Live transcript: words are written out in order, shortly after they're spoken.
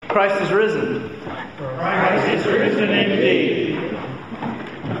Christ is risen. Christ is risen indeed.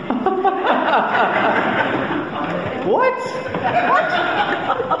 What?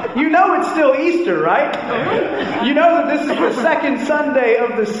 You know it's still Easter, right? You know that this is the second Sunday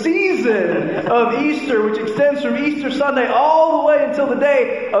of the season of Easter, which extends from Easter Sunday all the way until the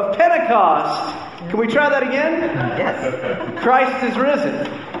day of Pentecost. Can we try that again? Yes. Christ is risen.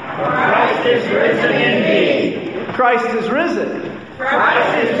 Christ is risen indeed. Christ is risen.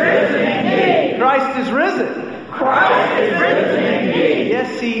 Christ is risen indeed. Christ is risen. Christ is risen indeed.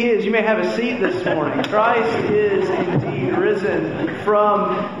 Yes, He is. You may have a seat this morning. Christ is indeed risen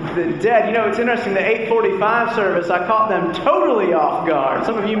from the dead. You know, it's interesting, the 8:45 service, I caught them totally off guard.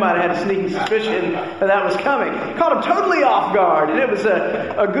 Some of you might have had a sneaking suspicion that was coming. Caught them totally off guard. And it was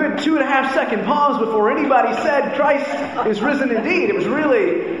a good 2.5 second pause before anybody said, Christ is risen indeed. It was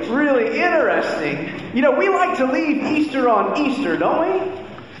really, really interesting. You know, we like to leave Easter on Easter, don't we?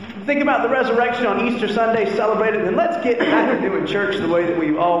 Think about the resurrection on Easter Sunday, celebrate it, and let's get back to doing church the way that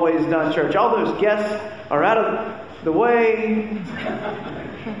we've always done church. All those guests are out of the way.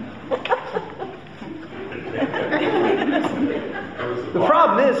 The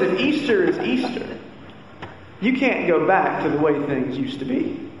problem is, if Easter is Easter, you can't go back to the way things used to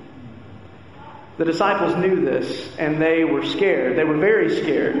be. The disciples knew this, and they were scared. They were very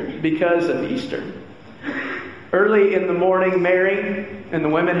scared because of Easter. Early in the morning, Mary and the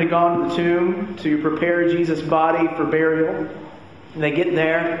women had gone to the tomb to prepare Jesus' body for burial. They get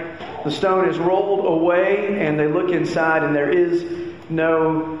there, the stone is rolled away, and they look inside, and there is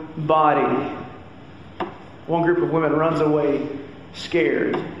no body. One group of women runs away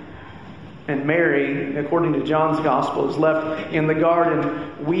scared. And Mary, according to John's Gospel, is left in the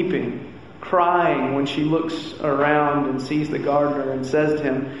garden weeping, crying when she looks around and sees the gardener and says to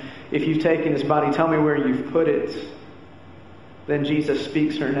him, "If you've taken his body, tell me where you've put it." Then Jesus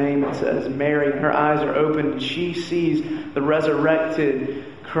speaks her name and says, "Mary." And her eyes are opened and she sees the resurrected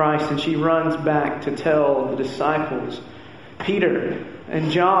Christ, and she runs back to tell the disciples. Peter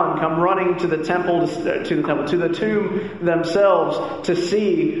and John come running to the tomb themselves to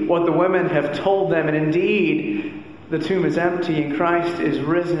see what the women have told them. And indeed, the tomb is empty and Christ is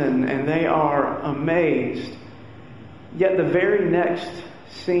risen, and they are amazed. Yet the very next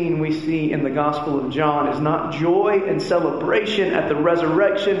scene we see in the Gospel of John is not joy and celebration at the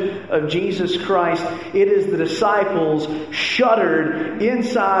resurrection of Jesus Christ. It is the disciples shuttered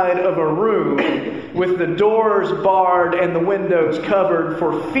inside of a room with the doors barred and the windows covered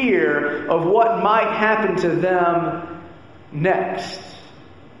for fear of what might happen to them next.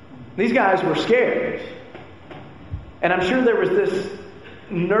 These guys were scared. And I'm sure there was this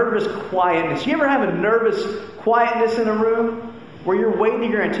nervous quietness. You ever have a nervous quietness in a room? Where you're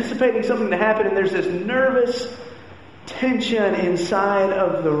waiting, you're anticipating something to happen, and there's this nervous tension inside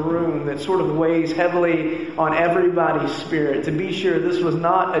of the room that sort of weighs heavily on everybody's spirit. To be sure, this was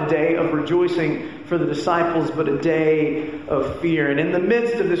not a day of rejoicing for the disciples, but a day of fear. And in the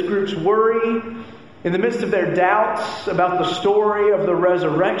midst of this group's worry, in the midst of their doubts about the story of the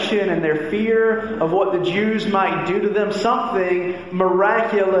resurrection and their fear of what the Jews might do to them, something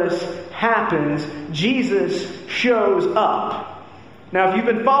miraculous happens. Jesus shows up. Now, if you've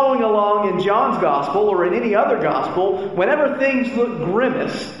been following along in John's Gospel or in any other Gospel, whenever things look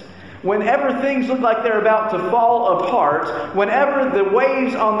grimaced, whenever things look like they're about to fall apart, whenever the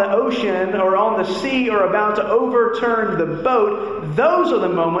waves on the ocean or on the sea are about to overturn the boat, those are the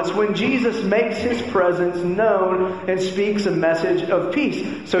moments when Jesus makes His presence known and speaks a message of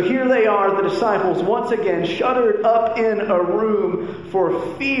peace. So here they are, the disciples, once again shuttered up in a room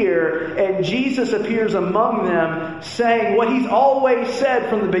for fear, and Jesus appears among them saying what He's always said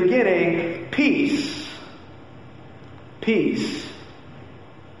from the beginning: peace, peace.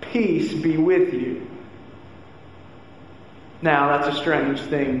 Peace be with you. Now, that's a strange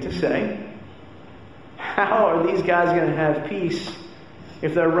thing to say. How are these guys going to have peace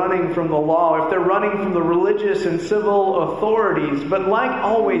if they're running from the law, if they're running from the religious and civil authorities? But like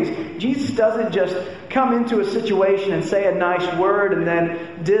always, Jesus doesn't just come into a situation and say a nice word and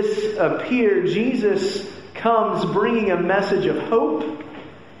then disappear. Jesus comes bringing a message of hope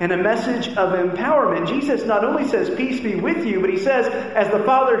and a message of empowerment. Jesus not only says, "Peace be with you," but He says, "As the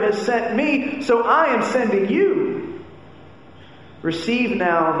Father has sent me, so I am sending you. Receive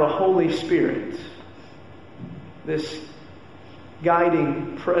now the Holy Spirit." This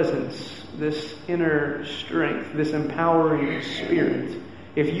guiding presence, this inner strength, this empowering Spirit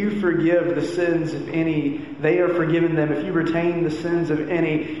If you forgive the sins of any, they are forgiven them. If you retain the sins of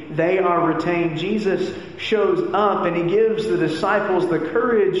any, they are retained. Jesus shows up and he gives the disciples the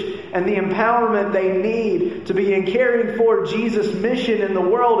courage and the empowerment they need to begin carrying forward Jesus' mission in the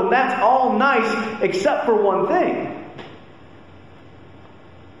world. And that's all nice except for one thing.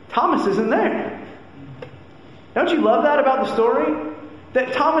 Thomas isn't there. Don't you love that about the story?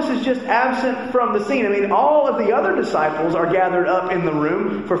 That Thomas is just absent from the scene. I mean, all of the other disciples are gathered up in the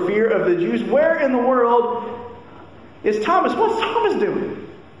room for fear of the Jews. Where in the world is Thomas? What's Thomas doing?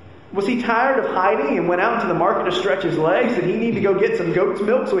 Was he tired of hiding and went out into the market to stretch his legs? Did he need to go get some goat's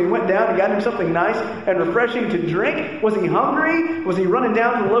milk, so he went down and got him something nice and refreshing to drink? Was he hungry? Was he running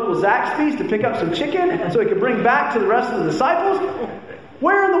down to the local Zaxby's to pick up some chicken so he could bring back to the rest of the disciples?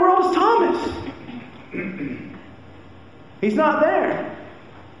 Where in the world is Thomas? He's not there.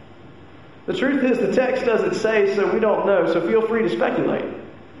 The truth is, the text doesn't say, so we don't know, so feel free to speculate.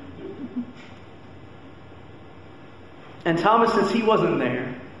 And Thomas, since he wasn't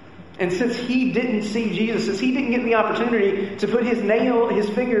there, and since he didn't see Jesus, since he didn't get the opportunity to put his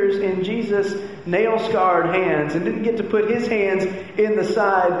fingers in Jesus' nail-scarred hands, and didn't get to put his hands in the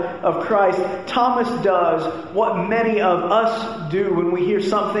side of Christ, Thomas does what many of us do when we hear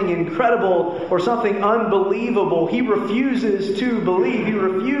something incredible or something unbelievable. He refuses to believe. He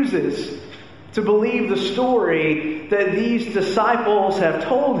refuses to believe the story that these disciples have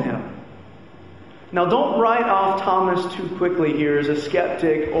told him. Now, don't write off Thomas too quickly here as a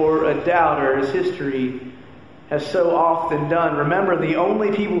skeptic or a doubter, as history has so often done. Remember, the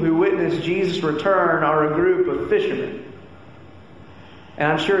only people who witnessed Jesus' return are a group of fishermen. And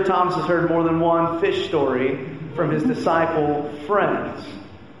I'm sure Thomas has heard more than one fish story from his disciple friends.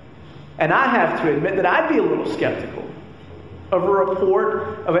 And I have to admit that I'd be a little skeptical of a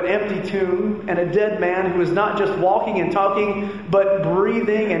report of an empty tomb and a dead man who was not just walking and talking, but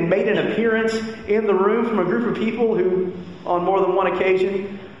breathing and made an appearance in the room from a group of people who, on more than one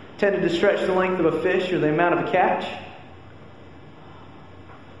occasion, tended to stretch the length of a fish or the amount of a catch.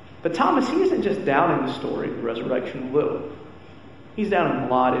 But Thomas, he isn't just doubting the story of the resurrection of Lilith. He's doubting a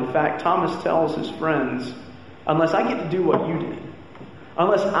lot. In fact, Thomas tells his friends, unless I get to do what you did,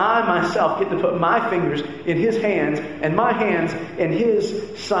 unless I myself get to put my fingers in his hands and my hands in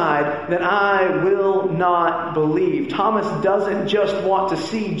his side, then I will not believe. Thomas doesn't just want to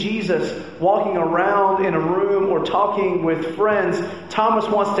see Jesus walking around in a room or talking with friends. Thomas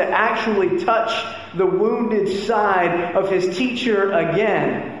wants to actually touch the wounded side of his teacher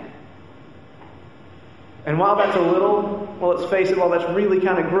again. And while that's let's face it, while that's really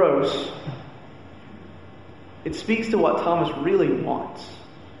kind of gross, it speaks to what Thomas really wants.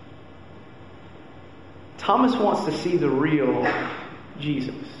 Thomas wants to see the real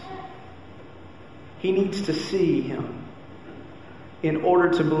Jesus. He needs to see him in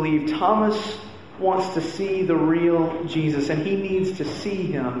order to believe. Thomas wants to see the real Jesus, and he needs to see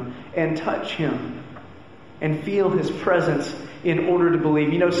him and touch him and feel his presence in order to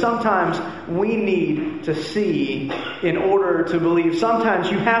believe. You know, sometimes we need to see in order to believe.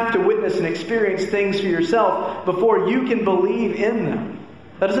 Sometimes you have to witness and experience things for yourself before you can believe in them.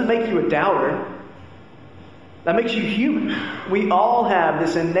 That doesn't make you a doubter. That makes you human. We all have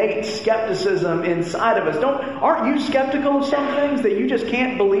this innate skepticism inside of us. Aren't you skeptical of some things that you just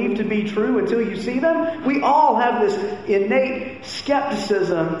can't believe to be true until you see them? We all have this innate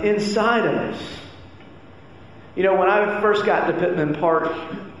skepticism inside of us. You know, when I first got to Pittman Park,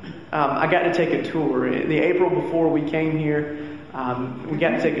 I got to take a tour. The April before we came here, we got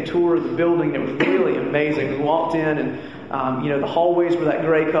to take a tour of the building. It was really amazing. We walked in and, the hallways were that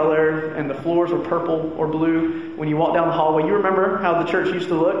gray color and the floors were purple or blue. When you walk down the hallway, you remember how the church used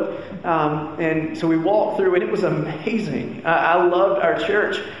to look. And so we walked through and it was amazing. I loved our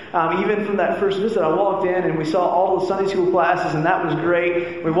church. Even from that first visit, I walked in and we saw all the Sunday school classes, and that was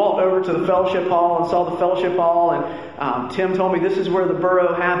great. We walked over to the fellowship hall and saw the fellowship hall, and Tim told me this is where the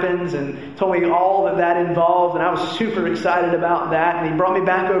burrow happens and told me all that involved, and I was super excited about that. And he brought me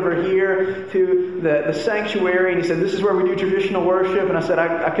back over here to the sanctuary, and he said, this is where we do traditional worship. And I said,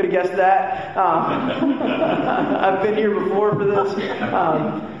 I could have guessed that. I've been here before for this.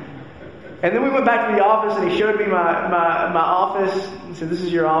 And then we went back to the office, and he showed me my office. He said, this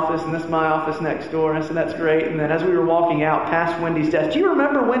is your office, and this is my office next door. And I said, that's great. And then as we were walking out past Wendy's desk, do you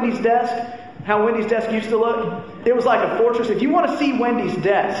remember Wendy's desk? How Wendy's desk used to look? It was like a fortress. If you want to see Wendy's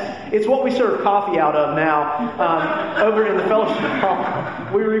desk, it's what we serve coffee out of now over in the fellowship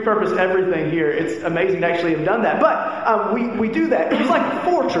hall. We repurpose everything here. It's amazing to actually have done that. But we do that. It was like a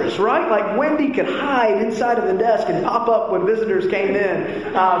fortress, right? Like Wendy could hide inside of the desk and pop up when visitors came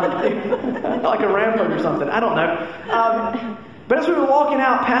in. Like a rampart or something. I don't know. But as we were walking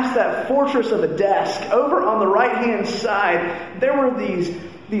out past that fortress of a desk, over on the right-hand side, there were these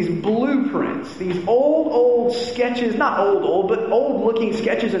blueprints, these old sketches, not old, but old-looking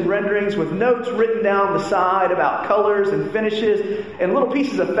sketches and renderings with notes written down the side about colors and finishes and little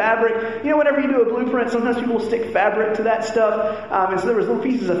pieces of fabric. You know, whenever you do a blueprint, sometimes people will stick fabric to that stuff. And so there was little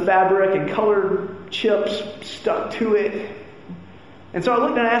pieces of fabric and colored chips stuck to it. And so I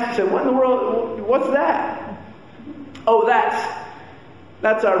looked and I asked, I said, what in the world, what's that? Oh,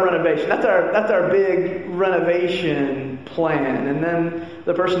 that's our renovation. That's our big renovation plan. And then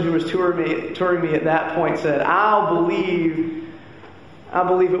the person who was touring me at that point said, I'll believe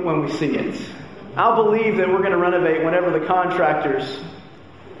it when we see it. I'll believe that we're going to renovate whenever the contractors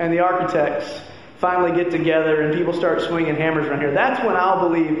and the architects finally get together and people start swinging hammers around here. That's when I'll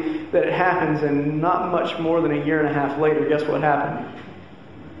believe that it happens. And not much more than a year and a half later, guess what happened?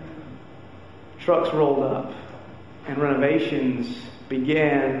 Trucks rolled up and renovations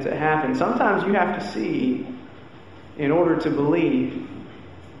began to happen. Sometimes you have to see in order to believe.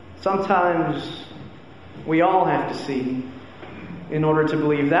 Sometimes we all have to see in order to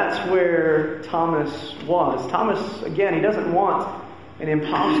believe. That's where Thomas was. Thomas, again, he doesn't want an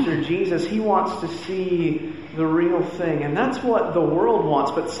imposter Jesus. He wants to see the real thing. And that's what the world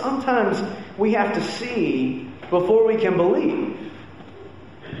wants. But sometimes we have to see before we can believe.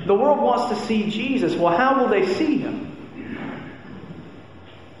 The world wants to see Jesus. Well, how will they see him?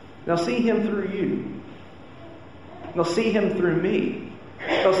 They'll see him through you. They'll see him through me.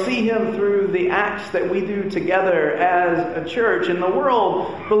 They'll see him through the acts that we do together as a church. And the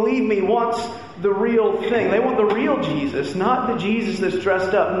world, believe me, wants the real thing. They want the real Jesus, not the Jesus that's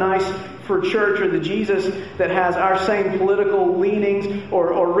dressed up nice for church or the Jesus that has our same political leanings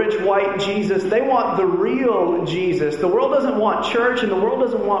or rich white Jesus. They want the real Jesus. The world doesn't want church and the world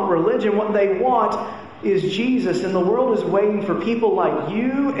doesn't want religion. What they want is Jesus. And the world is waiting for people like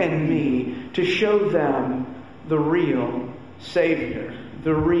you and me to show them the real Savior,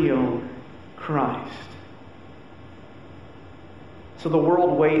 the real Christ. So the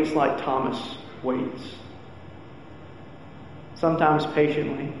world waits like Thomas waits. Sometimes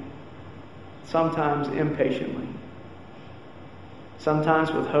patiently, sometimes impatiently,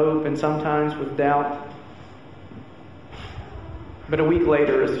 sometimes with hope and sometimes with doubt. But a week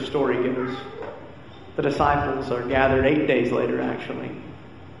later, as the story goes, the disciples are gathered 8 days later, actually.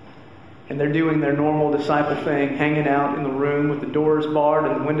 And they're doing their normal disciple thing, hanging out in the room with the doors barred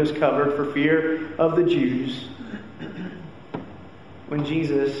and the windows covered for fear of the Jews. When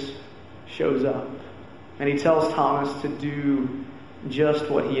Jesus shows up and he tells Thomas to do just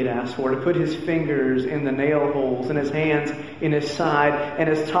what he had asked for, to put his fingers in the nail holes and his hands in his side. And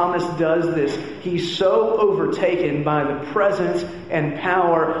as Thomas does this, he's so overtaken by the presence and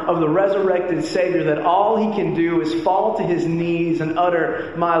power of the resurrected Savior that all he can do is fall to his knees and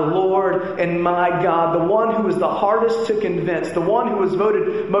utter, "My Lord and my God," the one who was the hardest to convince, the one who was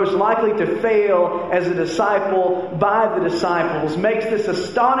voted most likely to fail as a disciple by the disciples, makes this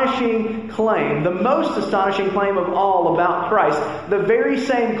astonishing claim, the most astonishing claim of all about Christ. The very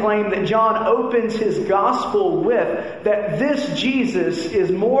same claim that John opens his gospel with, that this Jesus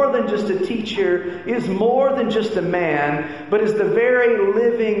is more than just a teacher, is more than just a man, but is the very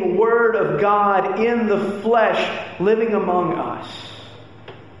living Word of God in the flesh, living among us.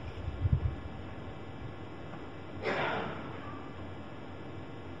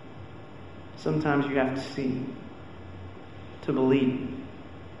 Sometimes you have to see to believe.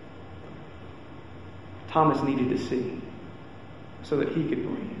 Thomas needed to see so that he could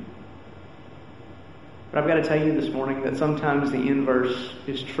believe. But I've got to tell you this morning that sometimes the inverse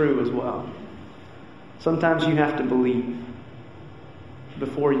is true as well. Sometimes you have to believe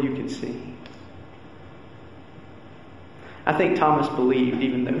before you can see. I think Thomas believed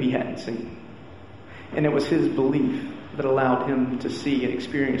even though he hadn't seen. And it was his belief that allowed him to see and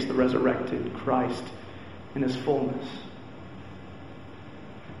experience the resurrected Christ in his fullness.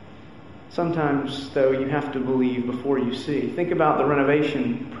 Sometimes, though, you have to believe before you see. Think about the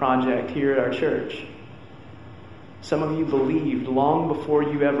renovation project here at our church. Some of you believed long before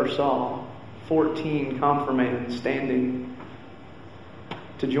you ever saw 14 confirmands standing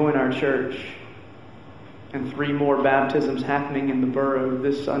to join our church and 3 more baptisms happening in the borough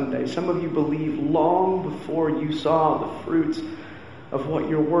this Sunday. Some of you believed long before you saw the fruits of what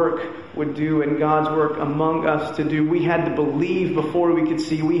your work would do and God's work among us to do. We had to believe before we could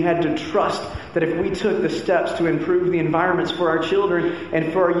see. We had to trust that if we took the steps to improve the environments for our children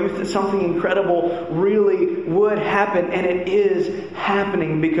and for our youth, that something incredible really would happen. And it is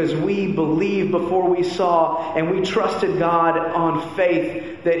happening because we believed before we saw, and we trusted God on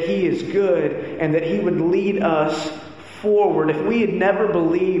faith that He is good and that He would lead us forward. If we had never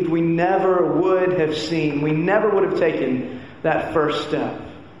believed, we never would have seen. We never would have taken that first step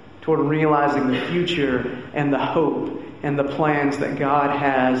toward realizing the future and the hope and the plans that God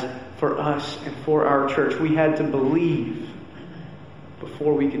has for us and for our church. We had to believe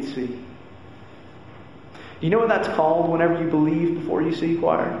before we could see. You know what that's called whenever you believe before you see,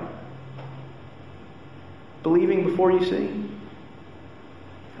 choir? Believing before you see?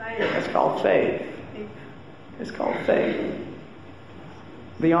 That's called faith. It's called faith.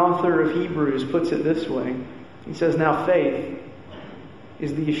 The author of Hebrews puts it this way. He says, now faith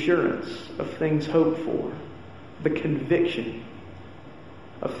is the assurance of things hoped for, the conviction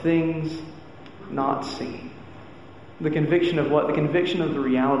of things not seen. The conviction of what? The conviction of the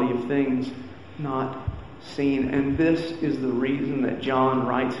reality of things not seen. And this is the reason that John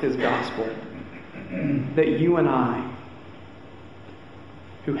writes his gospel. That you and I,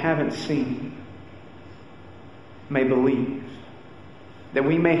 who haven't seen, may believe. That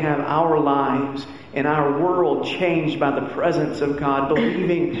we may have our lives and our world changed by the presence of God,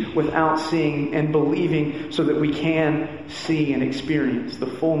 believing without seeing and believing so that we can see and experience the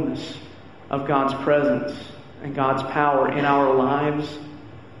fullness of God's presence and God's power in our lives,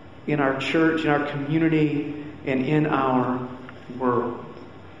 in our church, in our community, and in our world.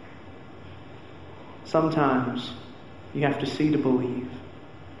 Sometimes you have to see to believe,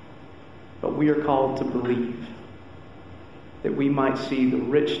 but we are called to believe that we might see the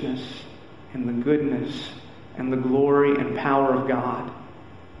richness and the goodness and the glory and power of God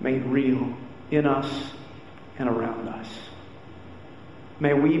made real in us and around us.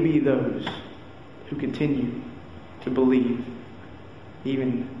 May we be those who continue to believe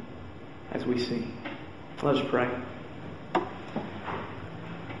even as we see. Let's pray.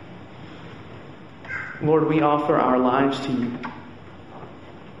 Lord, we offer our lives to you,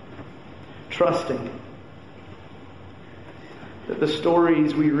 trusting that the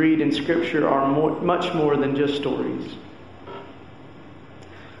stories we read in Scripture are much more than just stories,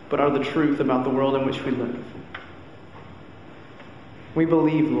 but are the truth about the world in which we live. We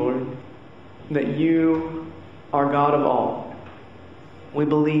believe, Lord, that you are God of all. We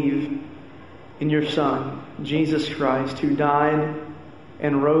believe in your Son, Jesus Christ, who died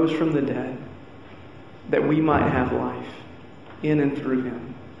and rose from the dead, that we might have life in and through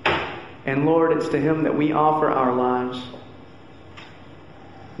him. And Lord, it's to him that we offer our lives,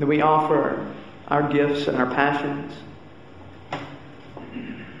 that we offer our gifts and our passions.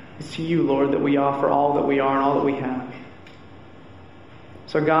 It's to you, Lord, that we offer all that we are and all that we have.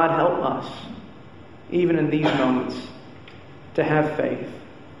 So God, help us, even in these moments, to have faith.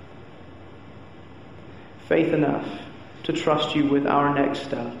 Faith enough to trust you with our next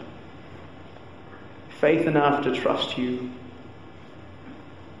step. Faith enough to trust you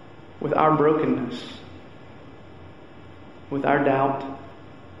with our brokenness, with our doubt,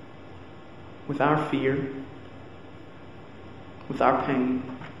 with our fear, with our pain.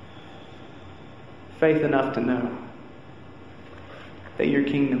 Faith enough to know that your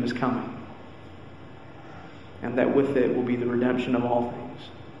kingdom is coming and that with it will be the redemption of all things.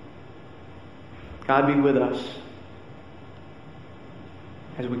 God, be with us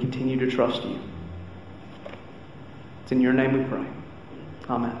as we continue to trust you. It's in your name we pray.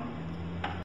 Amen.